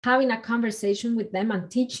having a conversation with them and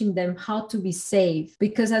teaching them how to be safe.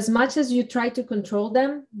 Because as much as you try to control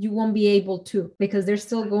them, you won't be able to, because they're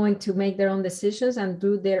still going to make their own decisions and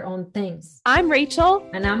do their own things. I'm Rachel.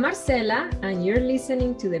 And I'm Marcela, and you're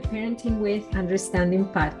listening to the Parenting with Understanding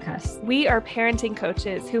podcast. We are parenting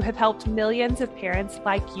coaches who have helped millions of parents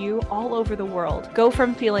like you all over the world go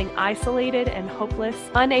from feeling isolated and hopeless,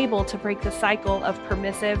 unable to break the cycle of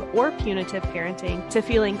permissive or punitive parenting, to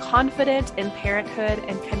feeling confident in parenthood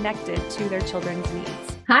and connected to their children's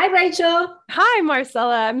needs. Hi, Rachel. Hi,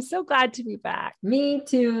 Marcela. I'm so glad to be back. Me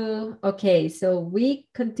too. Okay, so we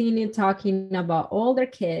continue talking about older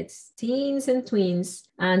kids, teens and tweens.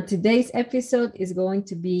 And today's episode is going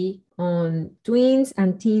to be on tweens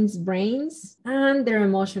and teens' brains and their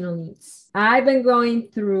emotional needs. I've been going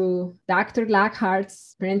through Dr.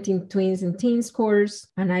 Lackhart's Parenting Tweens and Teens course,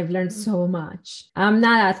 and I've learned so much. I'm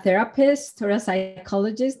not a therapist or a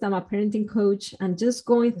psychologist. I'm a parenting coach, and just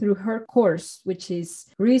going through her course, which is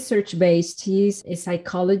research-based. She's a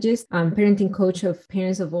psychologist and parenting coach of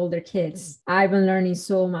parents of older kids. I've been learning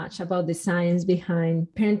so much about the science behind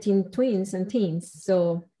parenting tweens and teens.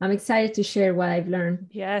 So I'm excited to share what I've learned.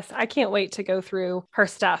 Yes, I can't wait to go through her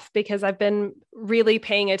stuff because I've been really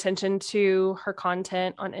paying attention to her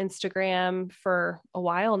content on Instagram for a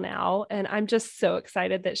while now. And I'm just so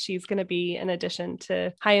excited that she's going to be an addition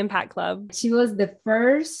to High Impact Club. She was the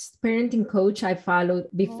first parenting coach I followed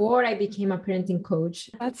before I became a parenting coach.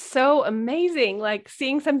 That's so amazing. Like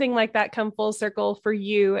seeing something like that come full circle for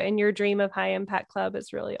you and your dream of High Impact Club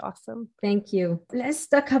is really awesome. Thank you. Let's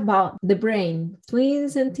talk about the brain.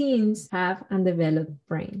 Tweens and teens have undeveloped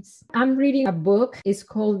brains. I'm reading a book. It's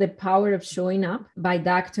called The Power of Showing Up by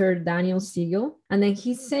Dr. Daniel Siegel. And then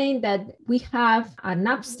he's saying that we have an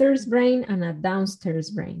upstairs brain and a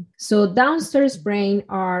downstairs brain. So downstairs brain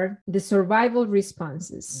are the survival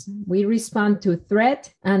responses. We respond to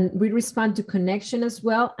threat and we respond to connection as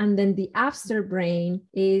well. And then the upstairs brain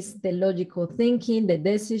is the logical thinking, the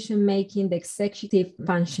decision making, the executive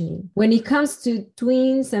functioning. When it comes to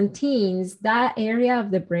tweens and teens, that area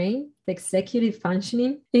of the brain, the executive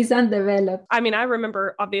functioning, is undeveloped. I mean, I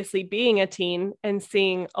remember obviously being a teen and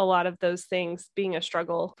seeing a lot of those things being a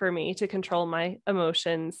struggle for me to control my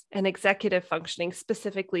emotions, and executive functioning,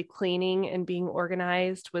 specifically cleaning and being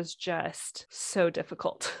organized, was just so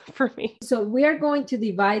difficult for me. So we are going to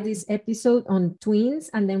divide this episode on tweens,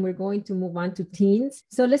 and then we're going to move on to teens.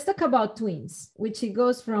 So let's talk about tweens, which it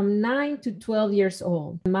goes from 9 to 12 years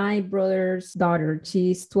old. My brother's daughter,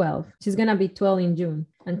 she's 12. She's going to be 12 in June.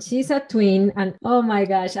 And she's a tween, and oh my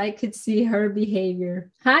gosh, I could see her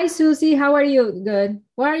behavior. Hi, Susie, how are you? Good.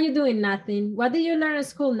 What are you doing? Nothing. What did you learn at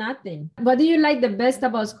school? Nothing. What do you like the best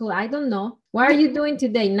about school? I don't know. What are you doing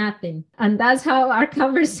today? Nothing. And that's how our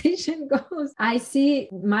conversation goes. I see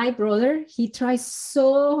my brother, he tries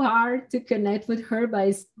so hard to connect with her, but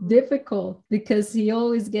it's difficult because he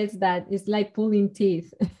always gets that. It's like pulling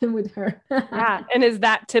teeth with her. Yeah. And is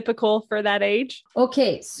that typical for that age?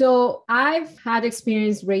 Okay. So I've had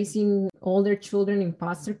experience raising older children in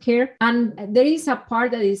foster care. And there is a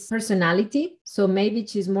part that is personality. So maybe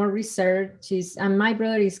she's more reserved. And my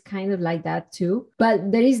brother is kind of like that too.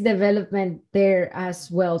 But there is development there as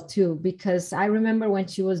well too, because I remember when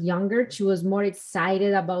she was younger, she was more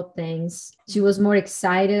excited about things. She was more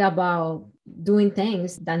excited about doing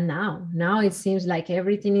things than now. Now it seems like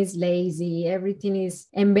everything is lazy, everything is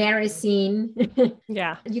embarrassing.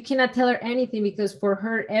 Yeah. You cannot tell her anything because for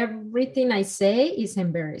her, everything I say is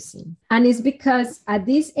embarrassing. And it's because at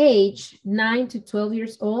this age, 9 to 12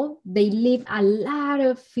 years old, they live a lot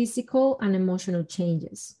of physical and emotional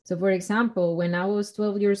changes. So for example, when I was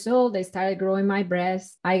 12 years old, I started growing my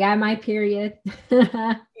breasts. I got my period.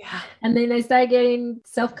 Yeah. And then I started getting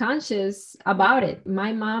self-conscious about it.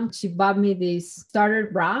 My mom, she bought me this starter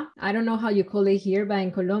bra. I don't know how you call it here, but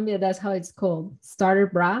in Colombia, that's how it's called. Starter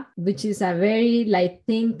bra, which is a very like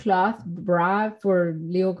thin cloth bra for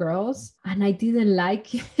little girls. And I didn't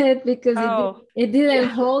like it because it didn't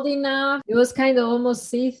hold enough. It was kind of almost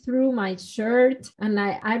see-through my shirt. And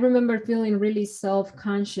I remember feeling really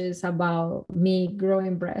self-conscious about me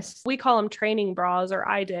growing breasts. We call them training bras, or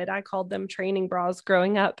I did. I called them training bras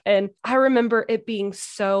growing up. And I remember it being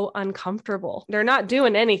so uncomfortable. They're not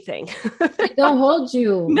doing anything. They don't hold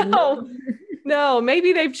you. No. No,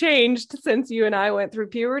 maybe they've changed since you and I went through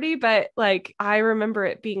puberty, but like I remember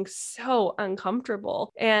it being so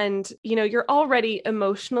uncomfortable. And, you're already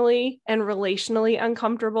emotionally and relationally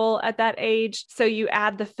uncomfortable at that age. So you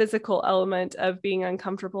add the physical element of being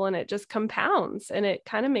uncomfortable and it just compounds. And it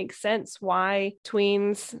kind of makes sense why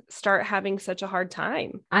tweens start having such a hard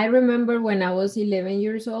time. I remember when I was 11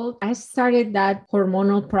 years old, I started that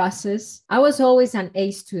hormonal process. I was always an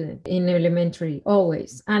A student in elementary,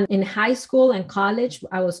 always. And in high school and college,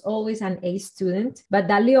 I was always an A student. But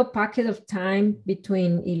that little pocket of time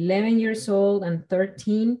between 11 years old and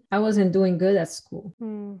 13, I wasn't doing good at school.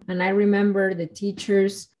 And I remember the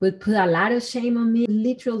teachers would put a lot of shame on me,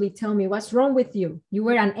 literally tell me, what's wrong with you? You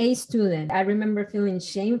were an A student. I remember feeling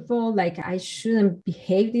shameful, like I shouldn't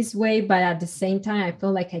behave this way. But at the same time, I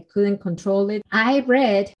felt like I couldn't control it. I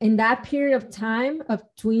read in that period of time of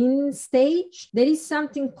tween stage, there is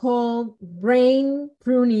something called brain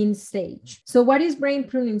pruning stage. So what is brain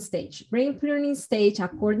pruning stage? Brain pruning stage,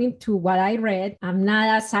 according to what I read, I'm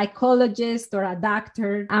not a psychologist or a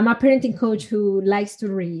doctor. I'm a parenting coach who likes to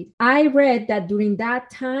read. I read that during that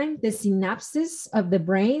time, the synapses of the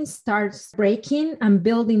brain starts breaking and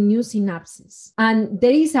building new synapses. And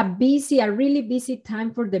there is a really busy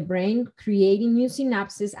time for the brain creating new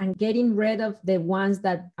synapses and getting rid of the ones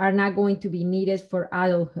that are not going to be needed for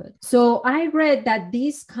adulthood. So I read that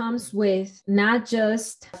this comes with not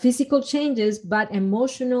just physical changes, but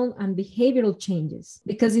emotional and behavioral changes,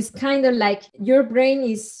 because it's kind of like your brain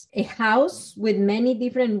is a house with many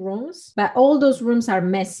different rooms, but all those rooms are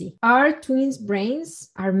messy. Our twins' brains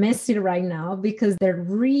are messy right now because they're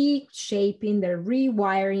reshaping, they're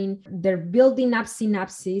rewiring, they're building up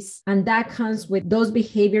synapses, and that comes with those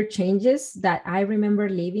behavior changes that I remember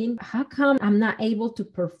living. How come I'm not able to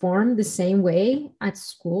perform the same way at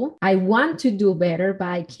school? I want to do better, but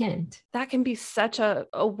I can't. That can be such a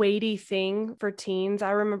weighty thing for teens.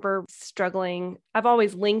 I remember struggling. I've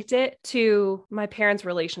always linked it to my parents'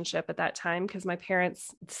 relationship at that time because my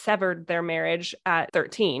parents severed their marriage at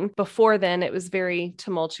 13. Before then, it was very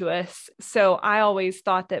tumultuous. So I always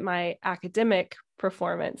thought that my academic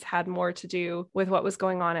performance had more to do with what was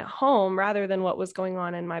going on at home rather than what was going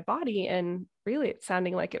on in my body. And really, it's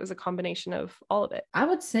sounding like it was a combination of all of it. I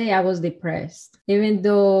would say I was depressed, even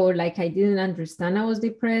though like I didn't understand I was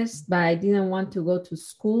depressed, but I didn't want to go to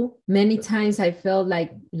school. Many times I felt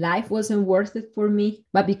like life wasn't worth it for me,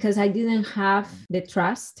 but because I didn't have the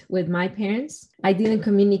trust with my parents, I didn't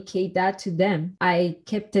communicate that to them. I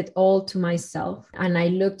kept it all to myself, and I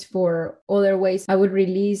looked for other ways I would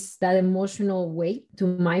release that emotional weight to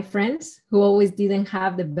my friends who always didn't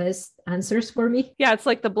have the best answers for me. Yeah, it's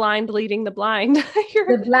like the blind leading the blind.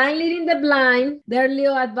 The blind leading the blind. Their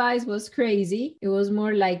little advice was crazy. It was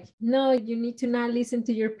more like, no, you need to not listen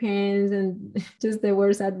to your parents, and just the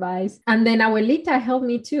worst advice. And then Abuelita helped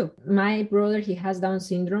me too. My brother, he has Down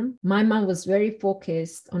syndrome. My mom was very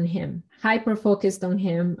focused on him, hyper focused on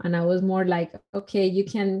him. And I was more like, okay, you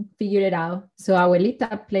can figure it out. So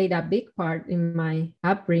Abuelita played a big part in my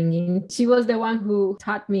upbringing. She was the one who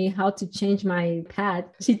taught me how to change my pad.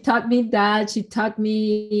 She taught me that. She taught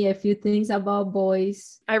me a few things about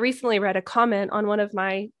boys. I recently read a comment on one of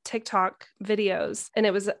my TikTok videos, and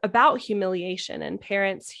it was about humiliation and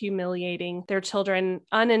parents humiliating their children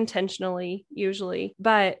unintentionally, usually.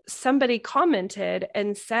 But somebody commented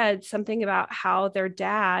and said something about how their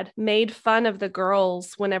dad made fun of the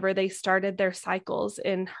girls whenever they started their cycles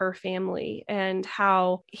in her family, and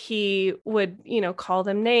how he would, call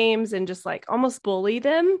them names and just like almost bully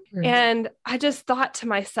them. Mm-hmm. And I just thought to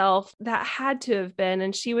myself, that had to have been,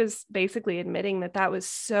 and she was basically admitting that that was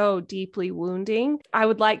so deeply wounding. I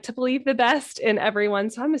would like to believe the best in everyone.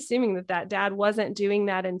 So I'm assuming that dad wasn't doing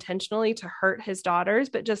that intentionally to hurt his daughters,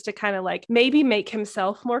 but just to kind of like maybe make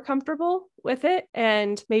himself more comfortable with it,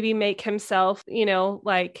 and maybe make himself,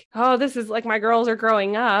 like, oh, this is like my girls are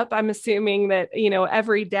growing up. I'm assuming that,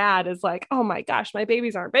 every dad is like, oh my gosh, my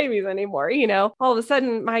babies aren't babies anymore. All of a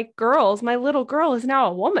sudden my little girl is now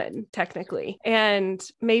a woman technically. And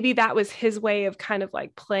maybe that was his way of kind of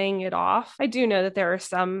like playing it off. I do know that there are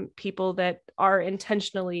some people that are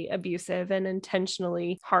intentionally abusive and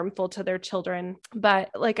intentionally harmful to their children. But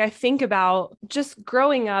like, I think about just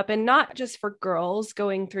growing up, and not just for girls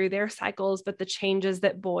going through their cycles girls, but the changes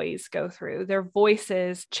that boys go through, their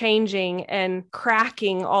voices changing and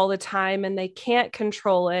cracking all the time, and they can't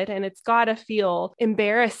control it. And it's got to feel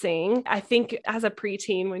embarrassing. I think as a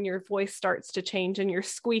preteen, when your voice starts to change and you're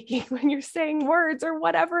squeaking when you're saying words or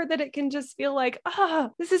whatever, that it can just feel like,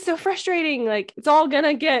 this is so frustrating. Like it's all going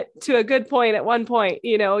to get to a good point at one point.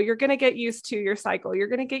 You're going to get used to your cycle. You're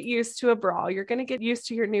going to get used to a bra. You're going to get used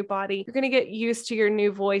to your new body. You're going to get used to your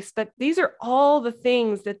new voice. But these are all the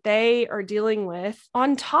things that they are dealing with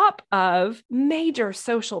on top of major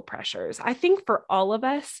social pressures. I think for all of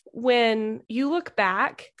us, when you look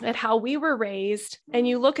back at how we were raised and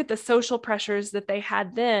you look at the social pressures that they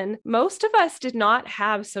had then, most of us did not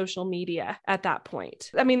have social media at that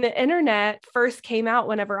point. I mean, the internet first came out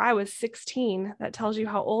whenever I was 16. That tells you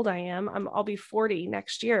how old I am. I'll be 40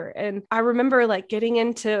 next year. And I remember like getting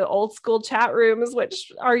into old school chat rooms,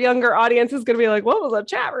 which our younger audience is going to be like, what was a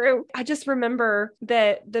chat room? I just remember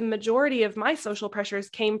that the majority of my social pressures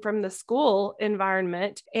came from the school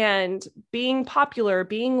environment and being popular,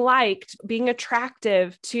 being liked, being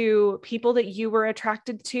attractive to people that you were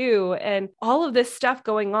attracted to, and all of this stuff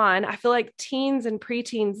going on. I feel like teens and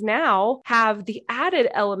preteens now have the added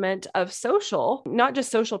element of social, not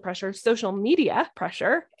just social pressure, social media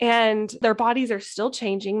pressure, and their bodies are still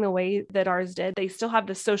changing the way that ours did. They still have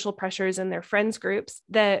the social pressures in their friends groups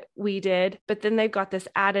that we did, but then they've got this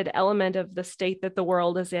added element of the state that the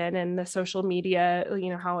world is in and the social media,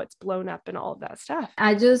 how it's blown up and all of that stuff.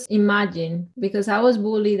 I just imagine, because I was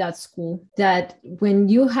bullied at school, that when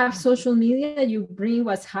you have social media, you bring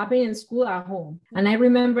what's happening in school at home. And I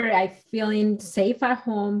remember I feeling safe at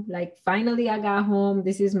home, like finally I got home.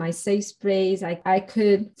 This is my safe space. I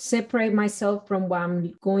could separate myself from what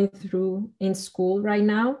I'm going through in school right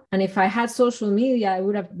now. And if I had social media, I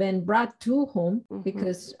would have been brought to home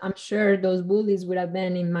because I'm sure those bullies would have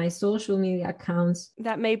been in my social media accounts.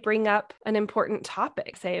 That may bring up an important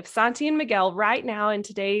topic. Say if Santi and Miguel right now in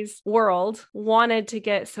today's world wanted to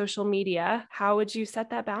get social media, how would you set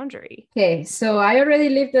that boundary? Okay, so I already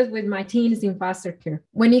lived it with my teens in foster care.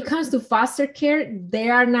 When it comes to foster care, they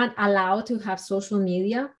are not allowed to have social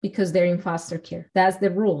media because they're in foster care. That's the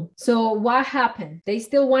rule. So what happened? They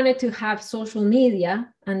still wanted to have social media,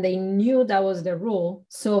 and they knew that was the rule.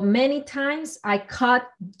 So many times I cut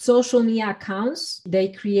social media accounts they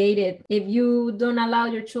created. If you don't allow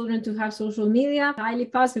your children to have social media, highly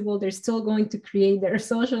possible they're still going to create their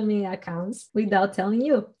social media accounts without telling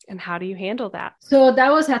you. And how do you handle that? So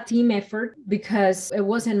that was a team effort because it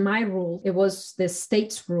wasn't my rule. It was the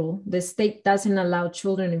state's rule. The state doesn't allow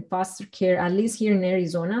children in foster care, at least here in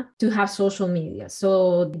Arizona, to have social media.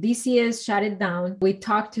 So DCS shut it down. We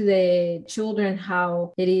talked to the children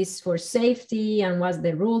how it is for safety and what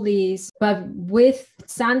the rule is. But with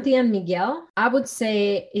Santi and Miguel, I would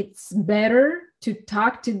say it's better to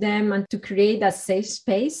talk to them and to create a safe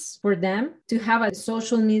space for them to have a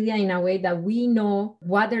social media in a way that we know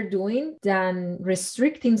what they're doing than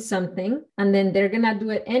restricting something. And then they're going to do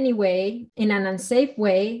it anyway in an unsafe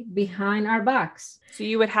way behind our backs. So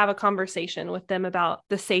you would have a conversation with them about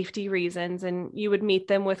the safety reasons, and you would meet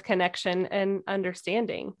them with connection and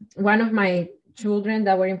understanding. One of my children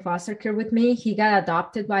that were in foster care with me, he got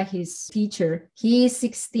adopted by his teacher. He is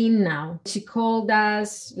 16 now. She called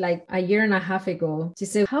us like a year and a half ago. She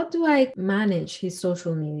said, how do I manage his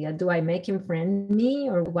social media? Do I make him friend me,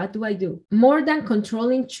 or what do I do? More than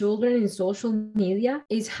controlling children in social media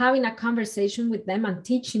is having a conversation with them and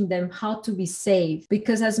teaching them how to be safe.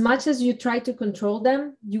 Because as much as you try to control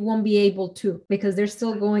them, you won't be able to, because they're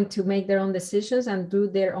still going to make their own decisions and do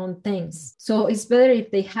their own things. So it's better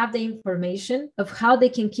if they have the information of how they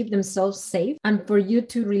can keep themselves safe and for you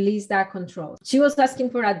to release that control. She was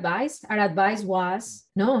asking for advice. Our advice was,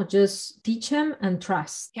 no, just teach them and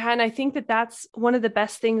trust. Yeah. And I think that that's one of the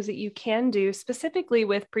best things that you can do, specifically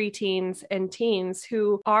with preteens and teens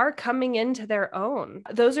who are coming into their own.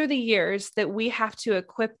 Those are the years that we have to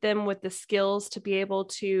equip them with the skills to be able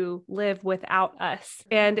to live without us.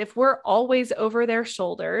 And if we're always over their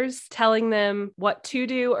shoulders, telling them what to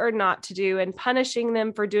do or not to do and punishing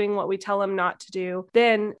them for doing what we tell them not to do,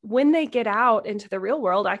 then when they get out into the real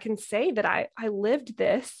world, I can say that I lived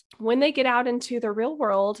this. When they get out into the real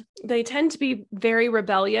world, they tend to be very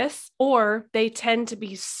rebellious, or they tend to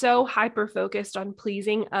be so hyper-focused on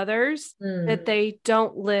pleasing others that they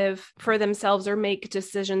don't live for themselves or make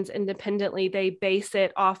decisions independently. They base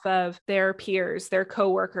it off of their peers, their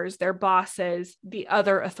coworkers, their bosses, the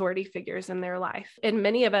other authority figures in their life. And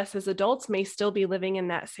many of us as adults may still be living in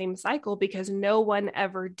that same cycle because no one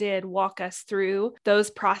ever did walk us through those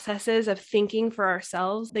processes of thinking for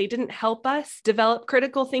ourselves. They didn't help us develop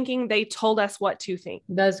critical thinking. They told us what to think.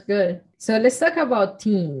 That's good. So let's talk about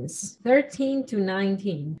teens, 13 to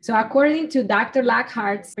 19. So according to Dr.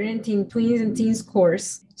 Lockhart's Parenting Tweens and Teens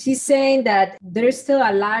course, she's saying that there's still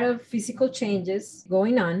a lot of physical changes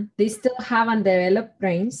going on. They still have undeveloped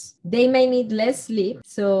brains. They may need less sleep.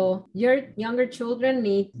 So your younger children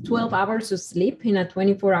need 12 hours of sleep in a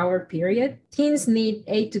 24-hour period. Teens need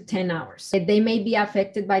 8 to 10 hours. They may be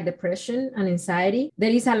affected by depression and anxiety.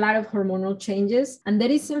 There is a lot of hormonal changes. And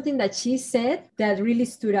there is something that she said that really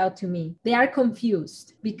stood out to me. They are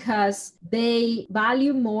confused because they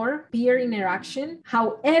value more peer interaction.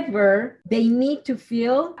 However, they need to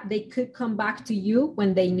feel they could come back to you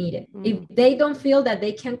when they need it. If they don't feel that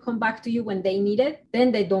they can come back to you when they need it,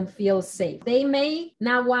 then they don't feel safe. They may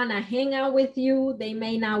not want to hang out with you. They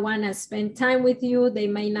may not want to spend time with you. They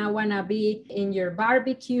may not want to be in your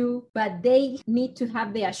barbecue, but they need to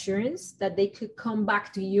have the assurance that they could come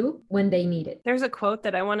back to you when they need it. There's a quote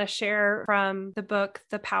that I want to share from the book,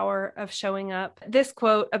 The Power of Showing Up. This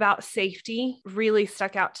quote about safety really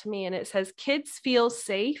stuck out to me. And it says, kids feel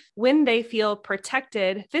safe when they feel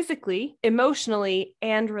protected physically, emotionally,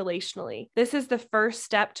 and relationally. This is the first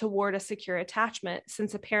step toward a secure attachment,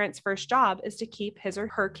 since a parent's first job is to keep his or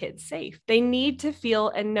her kids safe. They need to feel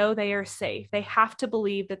and know they are safe. They have to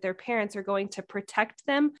believe that their parents are going to protect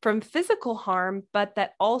them from physical harm, but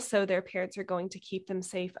that also their parents are going to keep them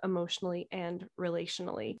safe emotionally and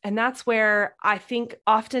relationally. And that's where I think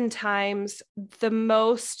oftentimes the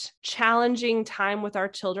most challenging time with our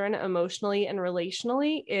children emotionally and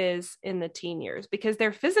relationally is in the teen years, because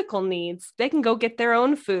their physical needs, they can go get their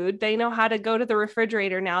own food. They know how to go to the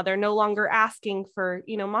refrigerator now. They're no longer asking for,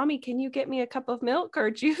 mommy, can you get me a cup of milk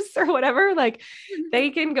or juice or whatever? Like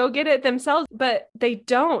they can go get it themselves, but they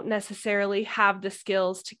don't necessarily have the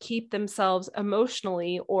skills to keep themselves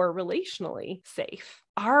emotionally or relationally safe.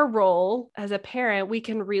 Our role as a parent, we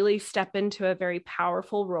can really step into a very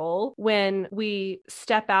powerful role when we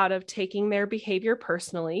step out of taking their behavior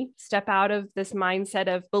personally, step out of this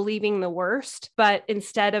mindset of believing the worst, but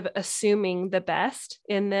instead of assuming the best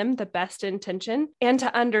in them, the best intention, and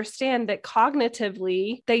to understand that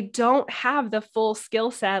cognitively, they don't have the full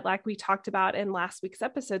skill set like we talked about in last week's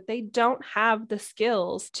episode. They don't have the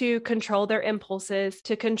skills to control their impulses,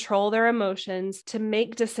 to control their emotions, to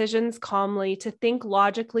make decisions calmly, to think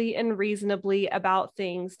logically and reasonably about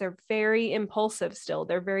things. They're very impulsive still.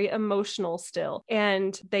 They're very emotional still.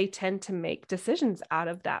 And they tend to make decisions out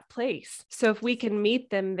of that place. So if we can meet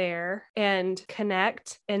them there and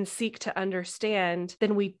connect and seek to understand,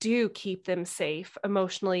 then we do keep them safe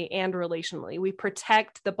emotionally and relationally. We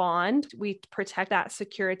protect the bond. We protect that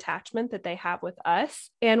secure attachment that they have with us.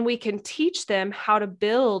 And we can teach them how to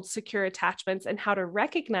build secure attachments and how to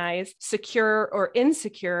recognize secure or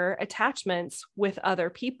insecure attachments with other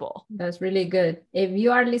people. That's really good. If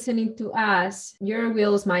you are listening to us, your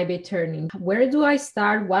wheels might be turning. Where do I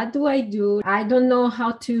start? What do I do? I don't know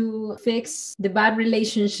how to fix the bad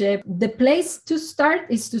relationship. The place to start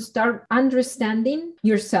is to start understanding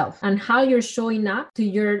yourself and how you're showing up to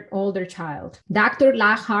your older child. Dr.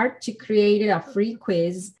 Lockhart, she created a free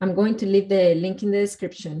quiz. I'm going to leave the link in the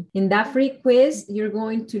description. In that free quiz, you're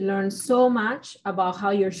going to learn so much about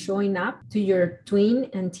how you're showing up to your tween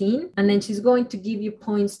and teen. And then she's going to give you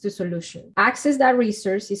points to solution. Access that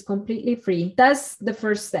resource is completely free. That's the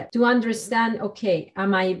first step to understand, okay,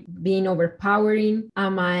 am I being overpowering?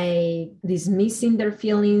 Am I dismissing their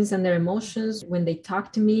feelings and their emotions when they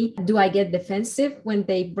talk to me? Do I get defensive when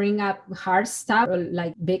they bring up hard stuff or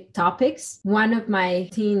like big topics? One of my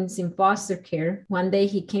teens in foster care, one day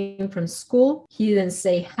he came from school. He didn't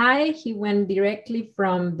say hi. He went directly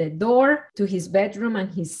from the door to his bedroom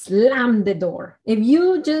and he slammed the door. If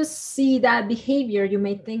you just see that behavior, you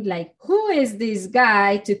may think like, who is this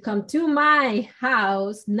guy to come to my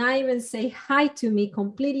house, not even say hi to me,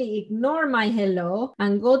 completely ignore my hello,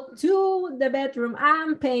 and go to the bedroom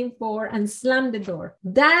I'm paying for and slam the door?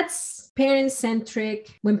 That's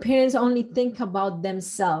parent-centric, when parents only think about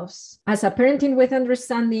themselves. As a parenting with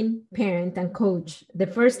understanding parent and coach, the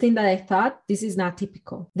first thing that I thought, this is not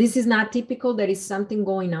typical. This is not typical. There is something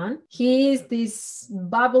going on. He is this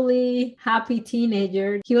bubbly, happy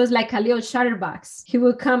teenager. He was like a little chatterbox. He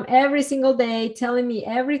would come every single day telling me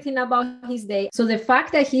everything about his day. So the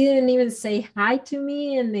fact that he didn't even say hi to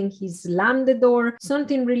me and then he slammed the door,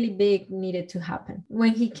 something really big needed to happen.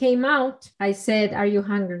 When he came out, I said, "Are you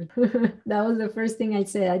hungry?" That was the first thing I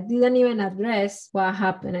said. I didn't even address what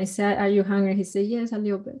happened. I said, "Are you hungry?" He said, "Yes, a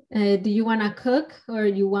little bit." "Do you want to cook or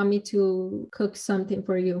you want me to cook something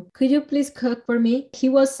for you? Could you please cook for me?" He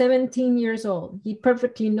was 17 years old. He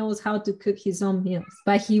perfectly knows how to cook his own meals,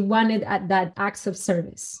 but he wanted that acts of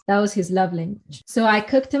service. That was his love language. So I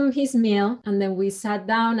cooked him his meal, and then we sat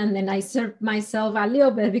down, and then I served myself a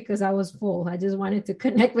little bit because I was full. I just wanted to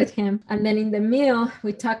connect with him. And then in the meal,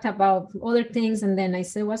 we talked about other things. And then I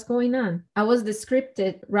said, what's going on? I was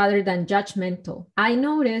descriptive rather than judgmental. I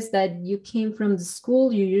noticed that you came from the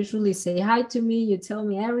school. You usually say hi to me. You tell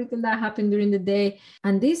me everything that happened during the day.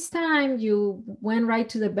 And this time you went right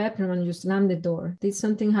to the bedroom and you slammed the door. Did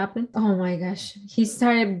something happen? Oh my gosh. He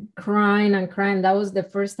started crying and crying. That was the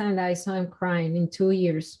first time that I saw him crying in 2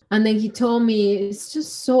 years. And then he told me, it's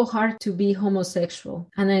just so hard to be homosexual.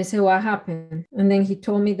 And I said, what happened? And then he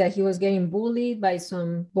told me that he was getting bullied by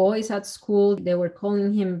some boys at school. They were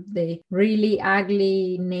calling him the really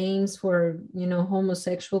ugly names for,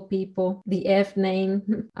 homosexual people, the F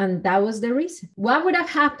name. And that was the reason. What would have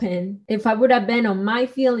happened if I would have been on my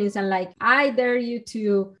feelings and like, I dare you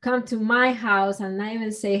to come to my house and not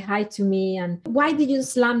even say hi to me? And why did you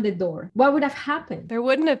slam the door? What would have happened? There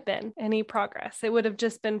wouldn't have been any progress. It would have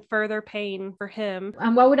just been further pain for him.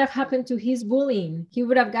 And what would have happened to his bullying? He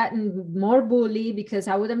would have gotten more bullied because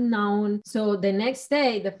I would have known. So the next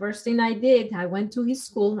day, the first thing I did, I went to his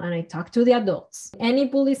school and I talked to the adults. Any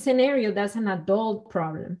bully scenario, that's an adult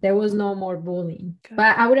problem. There was no more bullying. Good.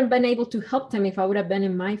 But I wouldn't have been able to help them if I would have been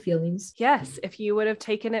in my feelings. Yes, if you would have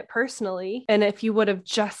taken it personally, and if you would have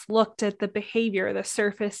just looked at the behavior, the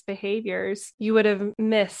surface behaviors, you would have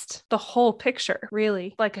missed the whole picture,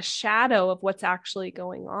 really, like a shadow of what's actually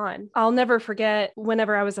going on. I'll never forget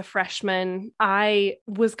whenever I was a freshman, I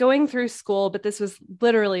was going through school, but this was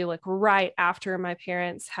literally like right after my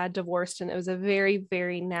parents had divorced, and it was a very,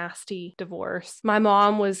 very nasty divorce. My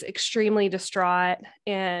mom was extremely distraught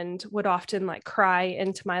and would often like cry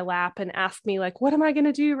into my lap and ask me like, what am I going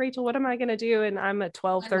to do, Rachel? What am I going to do? And I'm a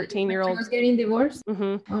 12, 13-year-old. Was getting divorced?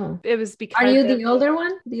 Mm-hmm. Oh. It was because— Are you the older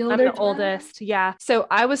one? I'm the oldest. Yeah. So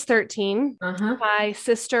I was 13. Uh-huh. My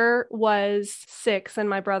sister was 6 and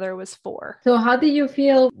my brother was 4. So how did you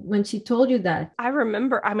feel when she told you that? I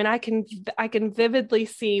remember, I can vividly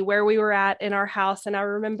see where we were at in our house. And I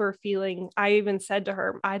remember feeling, I even said to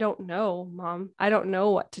her, I don't know, Mom. I don't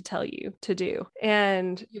know what to tell you to do.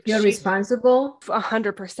 And you feel responsible?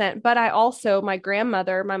 100%. But I also, my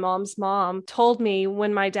grandmother, my mom's mom, told me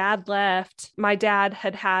when my dad left, my dad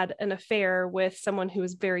had an affair with someone who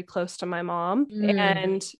was very close to my mom.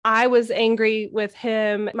 And I was angry with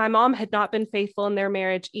him. My mom had not been faithful in their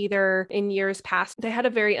marriage either in years past. They had a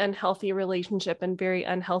very unhealthy relationship and very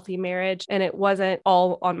unhealthy marriage. And it wasn't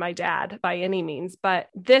all on my dad by any means. But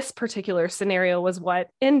this particular scenario was what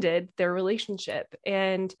ended their relationship.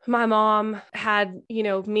 And my mom had,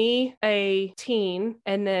 me, a teen,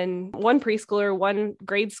 and then one preschooler, one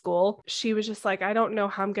grade school. She was just like, I don't know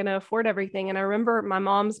how I'm going to afford everything. And I remember my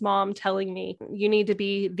mom's mom telling me, you need to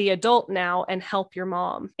be the adult now and help your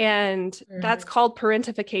mom. And that's called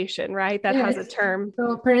parentification, right? That has a term.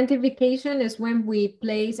 So parentification is when we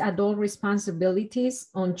place adult responsibilities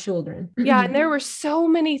on children. Yeah. And there were so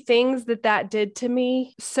many things that did to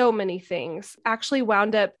me. So many things. Actually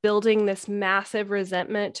wound up building this massive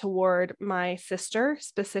resentment toward my sister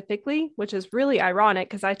specifically, which is really ironic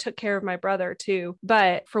because I took care of my brother too.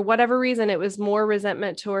 But for whatever reason, it was more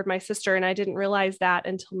resentment toward my sister. And I didn't realize that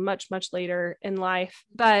until much, much later in life.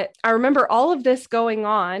 But I remember all of this going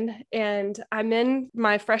on, and I'm in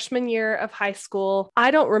my freshman year of high school.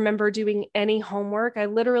 I don't remember doing any homework. I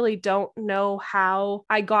literally don't know how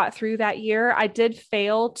I got through that year. I did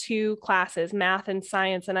fail 2 classes, math and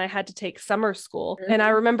science, and I had to take summer school. And I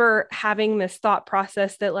remember having this thought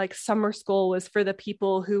process that like summer school was for the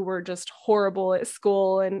people who were just horrible at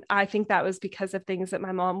school. And I think that was because of things that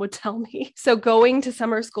my mom would tell me. So going to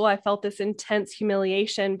summer school, I felt this intense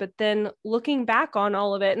humiliation, but then looking back on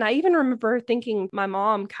all of it, and I even remember thinking my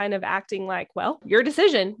mom kind of acting like, well, your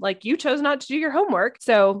decision, like you chose not to do your homework,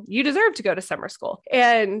 so you deserve to go to summer school.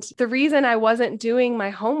 And the reason I wasn't doing my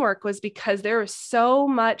homework was because there was so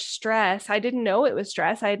much stress. I didn't know it was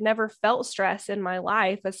stress. I had never felt stress in my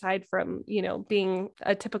life aside from, being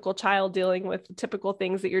a typical child dealing with typical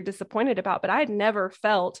things that you're disappointed about, but I had never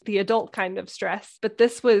felt the adult kind of stress. But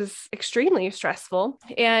this was extremely stressful.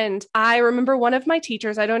 And I remember one of my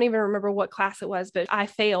teachers, I don't even remember what class it was, but I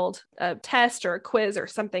failed a test or a quiz or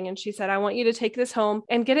something. And she said, I want you to take this home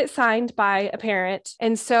and get it signed by a parent.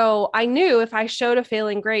 And so I knew if I showed a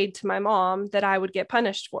failing grade to my mom that I would get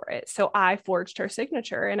punished for it. So I forged her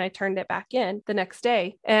signature and I turned it back in the next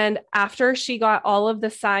day. And after she got all of the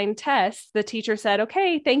signed tests, the teacher said,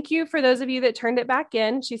 okay, thank you for those of you that turned it back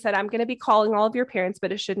in. She said, I'm going to be calling all of your parents,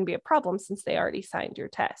 but it shouldn't be a problem since they already signed your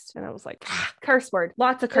test. And I was like, curse word,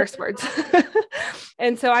 lots of curse words.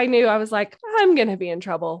 And so I knew, I was like, I'm going to be in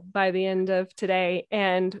trouble by the end of today.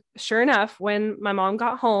 And sure enough, when my mom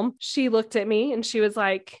got home, she looked at me and she was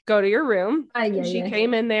like, go to your room. She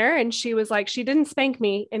came in there and she was like, she didn't spank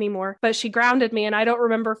me anymore, but she grounded me. And I don't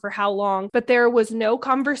remember for how long, but there was no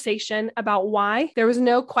conversation about why. There was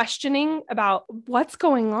no questioning about what's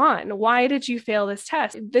going on. Why did you fail this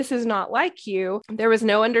test? This is not like you. There was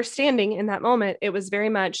no understanding in that moment. It was very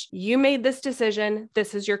much, you made this decision.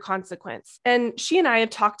 This is your consequence. And she and I have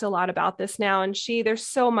talked a lot about this now. And there's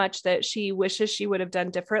so much that she wishes she would have done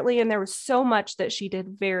differently. And there was so much that she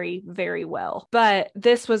did very, very well. But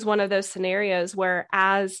this was one of those scenarios where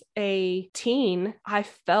as a teen, I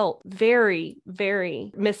felt very,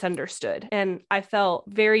 very misunderstood. And I felt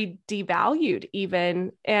very devalued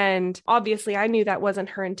even. And obviously I knew that wasn't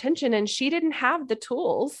her intention. And she didn't have the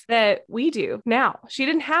tools that we do now. She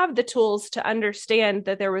didn't have the tools to understand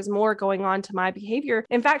that there was more going on to my behavior.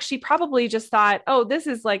 In fact, she probably just thought, oh, this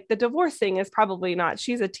is like the divorce thing is probably not,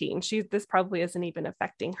 she's a teen. This probably isn't even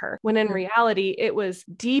affecting her. When in reality, it was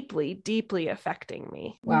deeply, deeply affecting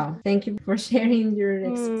me. Wow. Thank you for sharing your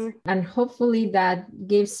experience. And hopefully that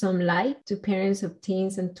gives some light to parents of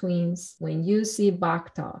teens and tweens. When you see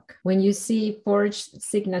back talk, when you see forged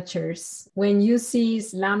signatures, when you see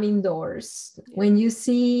slamming doors, when you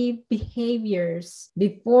see behaviors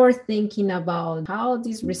before thinking about how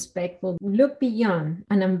disrespectful, look beyond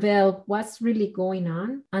and unveil what's really going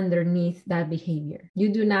on underneath that behavior. You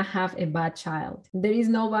do not have a bad child. There is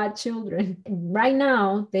no bad children. Right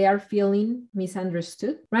now, they are feeling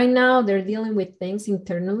misunderstood. Right now, they're dealing with things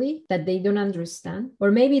internally that they don't understand.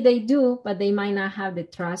 Or maybe they do, but they might not have the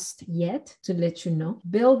trust yet to let you know.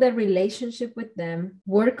 Build a relationship with them,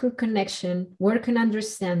 work on connection, work on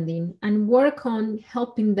understanding, and work on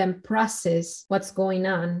helping them process what's going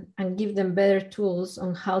on and give them better tools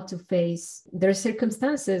on how to face their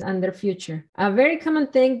circumstances and their future. A very common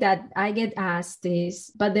thing that I get asked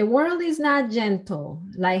is, but the world is not gentle.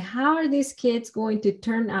 Like, how are these kids going to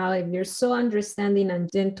turn out if they're so understanding and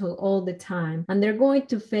gentle all the time? And they're going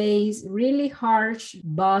to face really harsh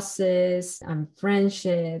bosses and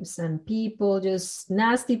friendships and people, just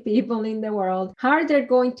nasty people in the world. How are they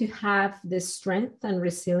going to have the strength and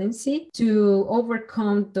resiliency to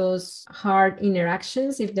overcome those hard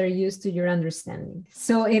interactions if they're used to your understanding?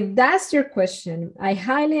 So if that's your question, I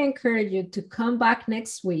highly encourage you to come back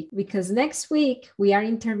next week, because next week we are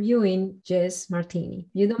interviewing Jess Martini.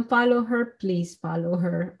 If you don't follow her, please follow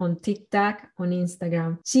her on TikTok, on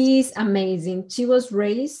Instagram. She's amazing. She was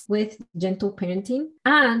raised with gentle parenting,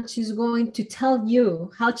 and she's going to tell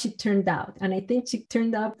you how she turned out. And I think she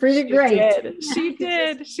turned out pretty great. She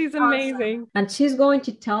did. She's amazing. And she's going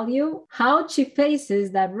to tell you how she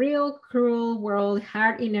faces that real cruel world,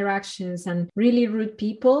 hard interactions, and really rude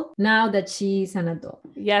people now that she's an adult.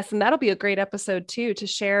 Yes. And that'll be a great episode too, to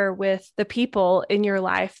share with the people in your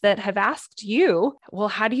life that have asked you, well,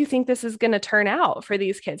 how do you think this is going to turn out for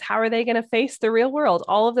these kids? How are they going to face the real world?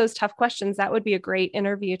 All of those tough questions. That would be a great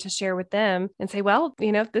interview to share with them and say, well,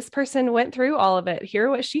 this person went through all of it. Hear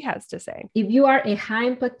what she has to say. If you are a High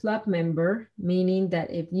Impact Club member, meaning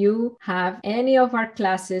that if you have any of our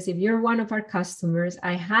classes, if you're one of our customers,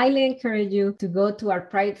 I highly encourage you to go to our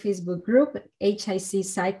private Facebook group, HIC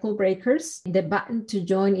Cycle Breakers. The button to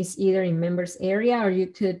join is either in members area, or you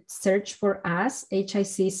could search for us,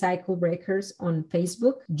 HIC Cycle Breakers, on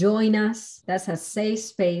Facebook. Join us. That's a safe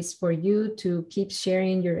space for you to keep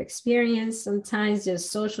sharing your experience. Sometimes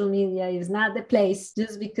just social media is not the place.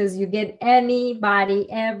 Just because you get everybody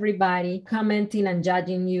commenting and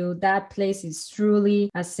judging you, that place is truly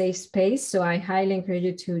a safe space. So I highly encourage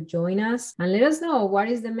you to join us and let us know, what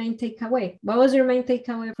is the main takeaway? What was your main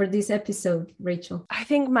takeaway for this episode, Rachel? I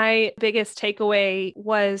think my biggest takeaway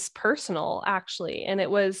was personal, actually. And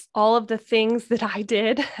it was all of the things that I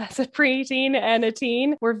did as a preteen and a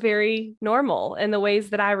teen were very normal. And the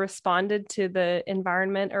ways that I responded to the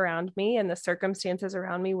environment around me and the circumstances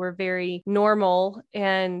around me were very normal.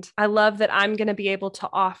 And I love that I'm going to be able to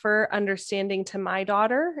offer understanding to my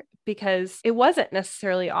daughter, because it wasn't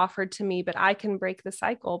necessarily offered to me, but I can break the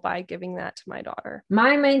cycle by giving that to my daughter.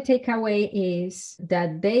 My main takeaway is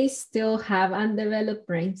that they still have undeveloped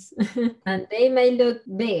brains and they may look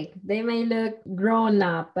big, they may look grown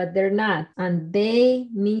up, but they're not. And they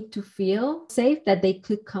need to feel safe that they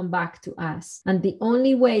could come back to us. And the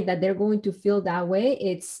only way that they're going to feel that way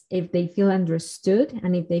is if they feel understood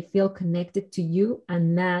and if they feel connected to you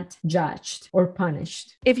and not judged or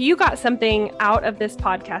punished. If you got something out of this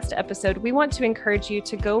podcast episode, we want to encourage you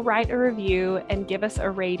to go write a review and give us a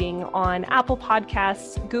rating on Apple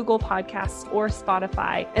Podcasts, Google Podcasts, or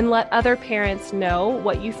Spotify, and let other parents know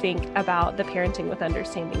what you think about the Parenting with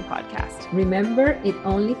Understanding podcast. Remember, it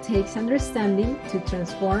only takes understanding to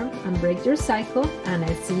transform and break your cycle, and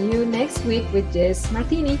I'll see you next week with Jess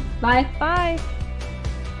Martini. Bye. Bye.